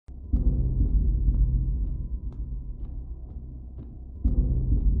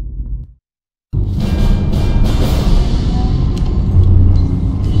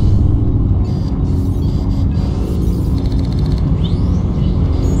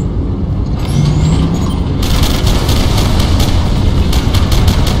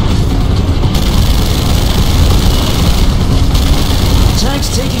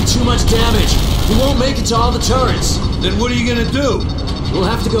much damage. We won't make it to all the turrets. Then what are you gonna do? We'll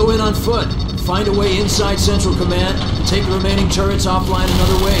have to go in on foot. Find a way inside Central Command and take the remaining turrets offline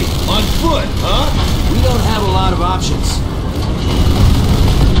another way. On foot, huh? We don't have a lot of options.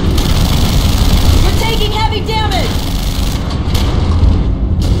 You're taking heavy damage!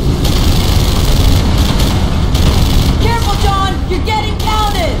 Careful, John! You're getting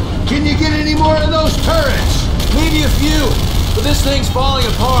pounded! Can you get any more of those turrets? Maybe a few, but this thing's falling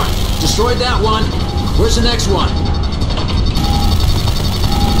apart. Destroyed that one. Where's the next one?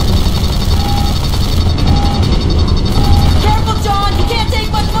 Careful, John! You can't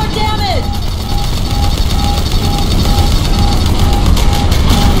take much more damage!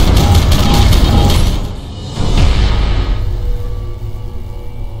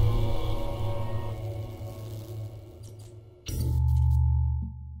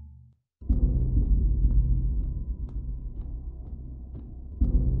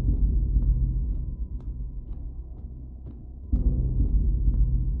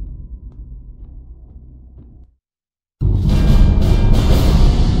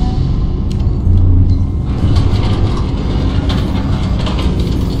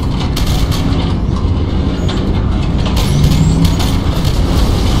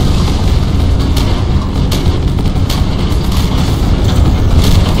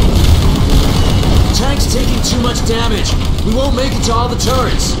 Damage. We won't make it to all the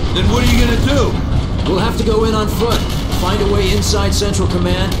turrets. Then what are you gonna do? We'll have to go in on foot. Find a way inside Central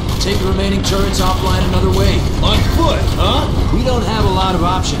Command. Take the remaining turrets offline another way. On foot, huh? We don't have a lot of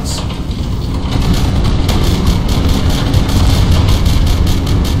options.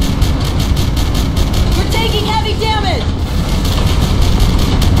 You're taking heavy damage!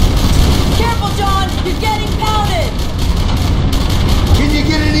 Careful, John! You're getting pounded! Can you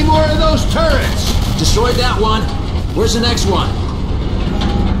get any more of those turrets? Destroyed that one. Where's the next one?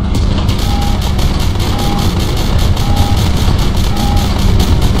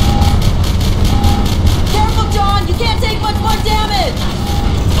 Careful, John! You can't take much more damage!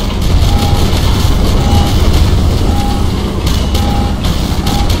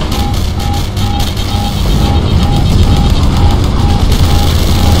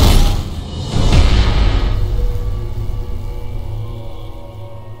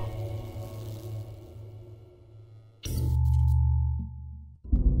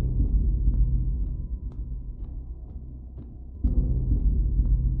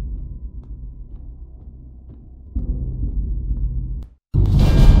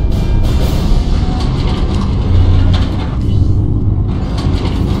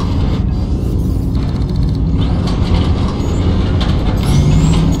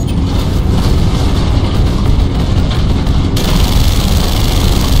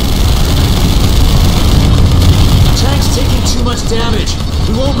 Damage.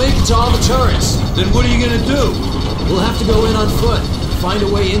 We won't make it to all the turrets. Then what are you gonna do? We'll have to go in on foot. Find a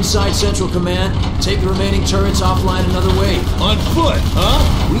way inside Central Command. Take the remaining turrets offline another way. On foot, huh?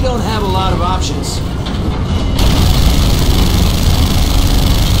 We don't have a lot of options.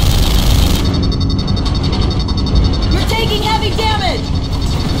 You're taking heavy damage!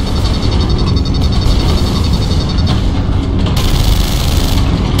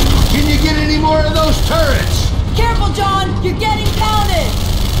 Can you get any more of those turrets? Careful, John! You're getting pounded!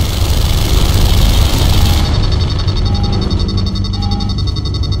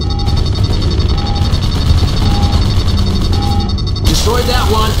 Destroyed that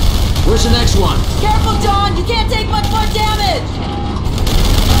one. Where's the next one? Careful, John! You can't take much more damage!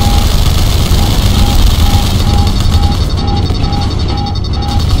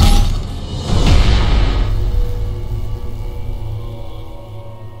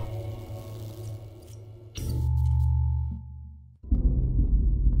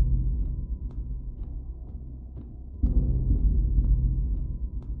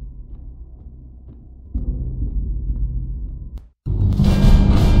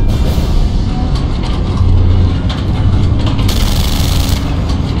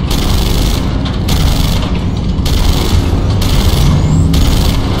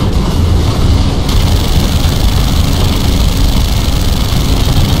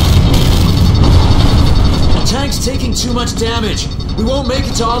 Taking too much damage. We won't make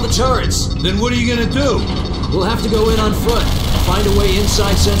it to all the turrets. Then what are you gonna do? We'll have to go in on foot. Find a way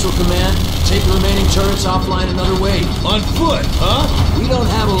inside Central Command. Take the remaining turrets offline another way. On foot, huh? We don't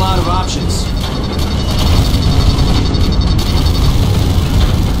have a lot of options.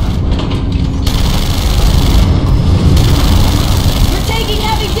 You're taking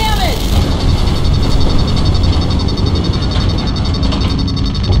heavy damage!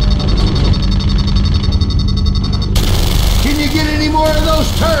 Can you get any more of those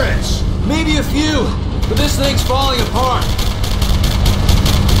turrets? thing's falling apart.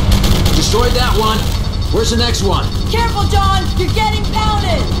 Destroyed that one. Where's the next one? Careful, John! You're getting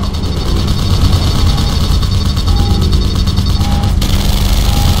pounded!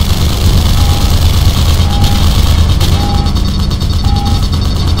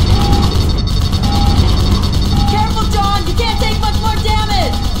 Careful, John! You can't take much more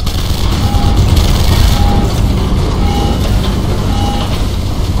damage!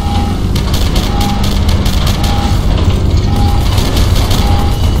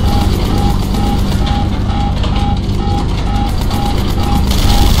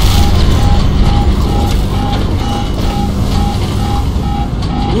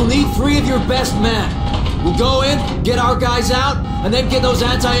 We'll need 3 of your best men. We'll go in, get our guys out, and then get those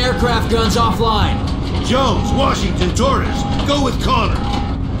anti-aircraft guns offline. Jones, Washington, Torres, go with Connor.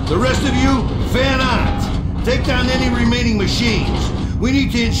 The rest of you, fan out. Take down any remaining machines. We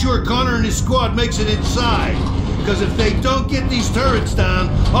need to ensure Connor and his squad makes it inside. Because if they don't get these turrets down,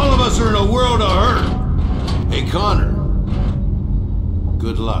 all of us are in a world of hurt. Hey, Connor.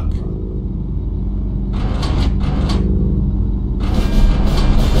 Good luck.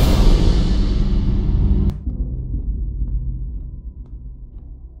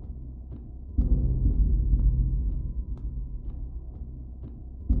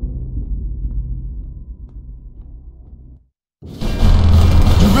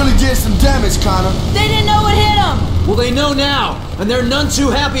 Did some damage, Connor. They didn't know what hit them! Well, they know now, and they're none too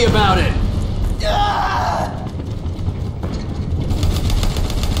happy about it.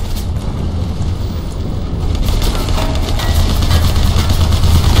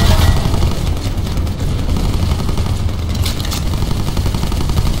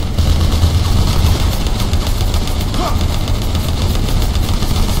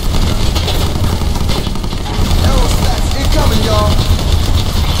 Aerostats incoming, y'all.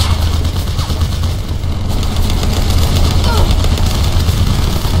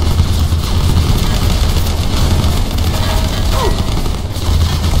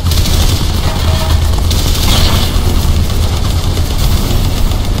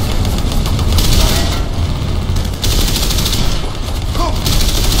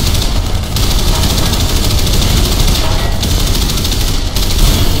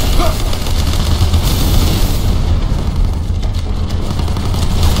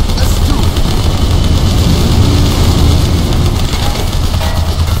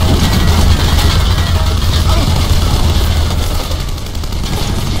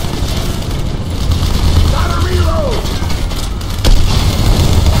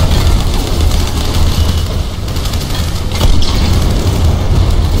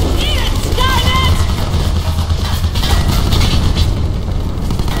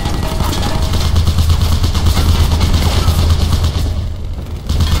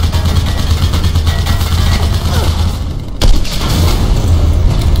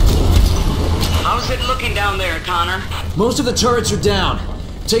 Most of the turrets are down.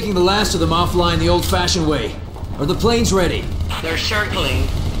 Taking the last of them offline the old-fashioned way. Are the planes ready? They're circling,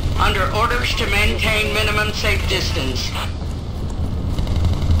 under orders to maintain minimum safe distance.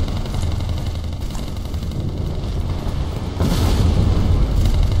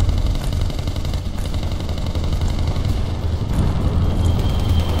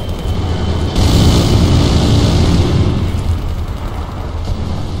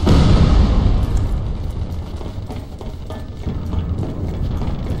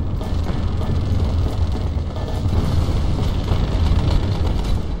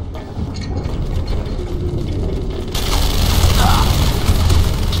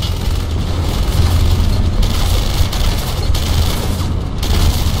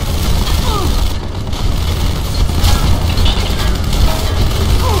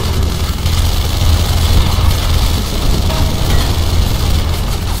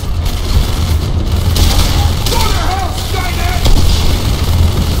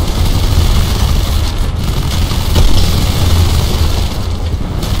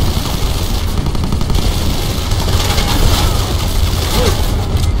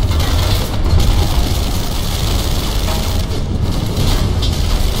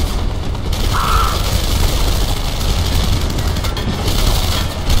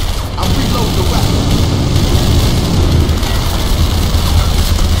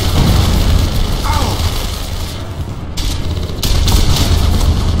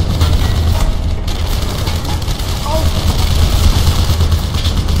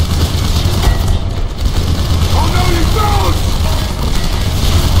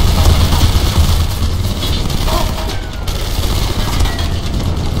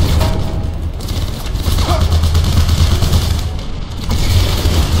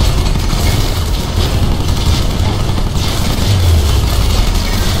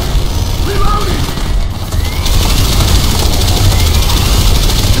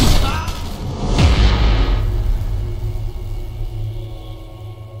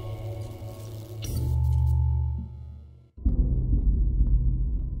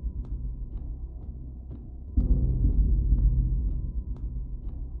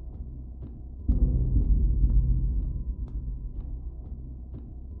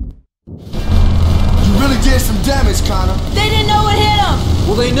 Miss Connor. They didn't know what hit them!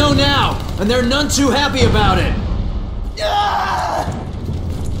 Well, they know now, and they're none too happy about it.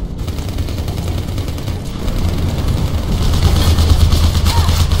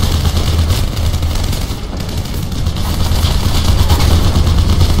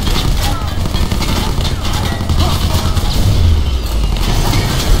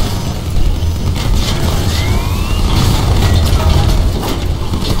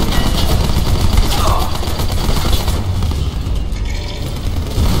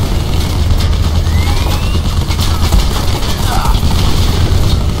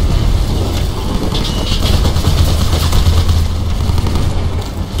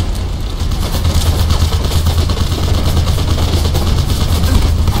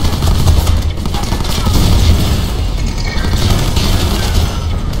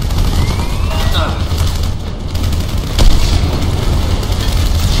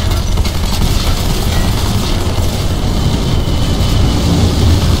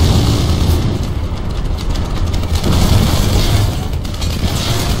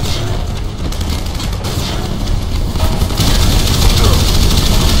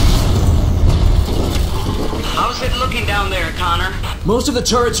 Most of the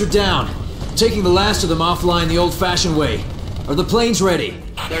turrets are down. Taking the last of them offline the old-fashioned way. Are the planes ready?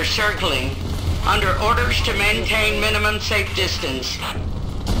 They're circling. Under orders to maintain minimum safe distance.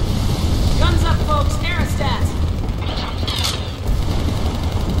 Guns up, folks. Aerostats.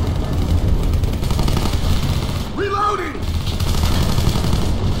 Reloading!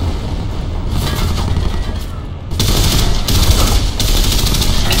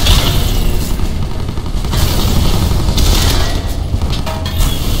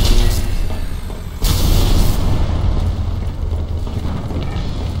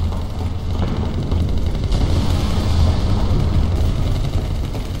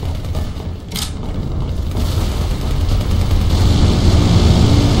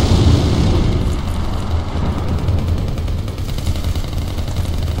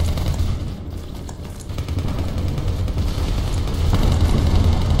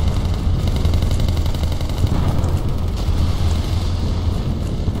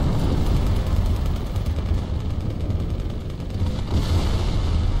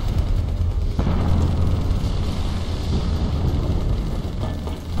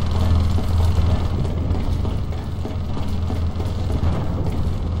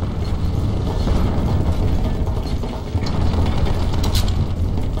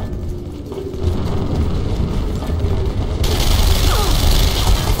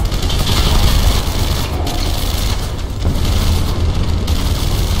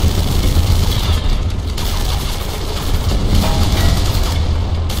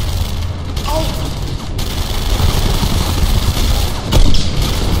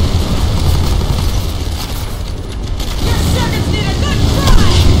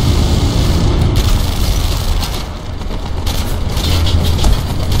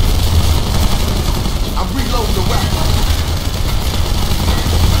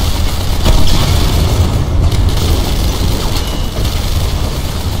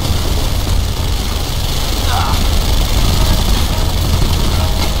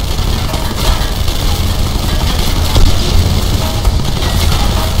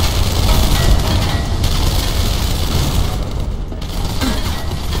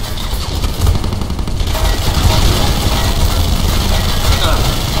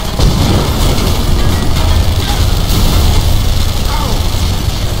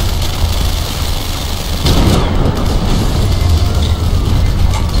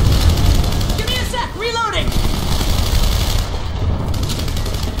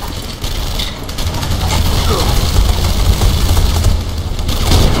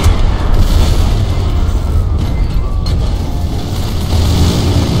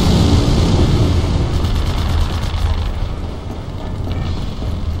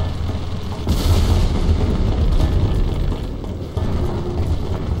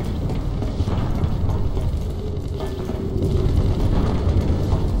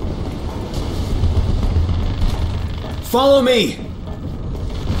 Follow me!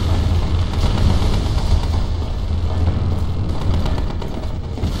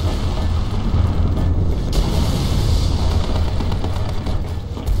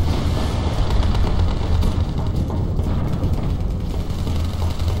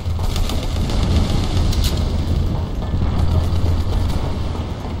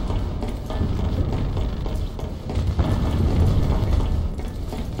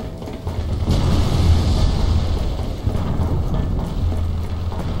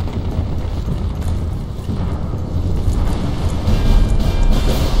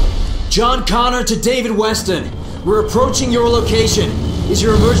 John Connor to David Weston. We're approaching your location. Is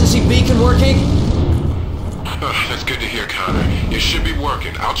your emergency beacon working? That's good to hear, Connor. It should be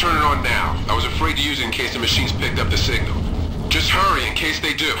working. I'll turn it on now. I was afraid to use it in case the machines picked up the signal. Just hurry in case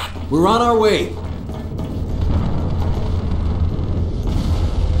they do. We're on our way.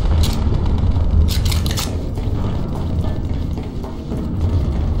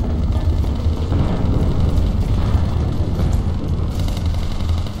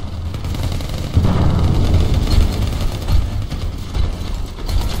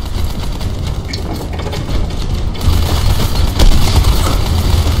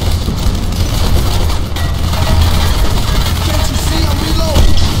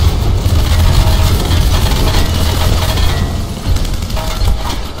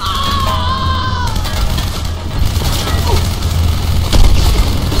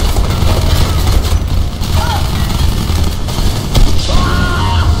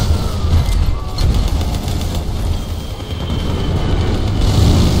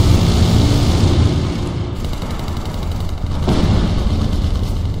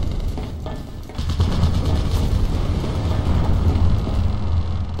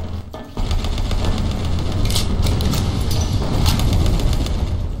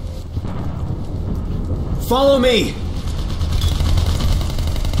 Follow me!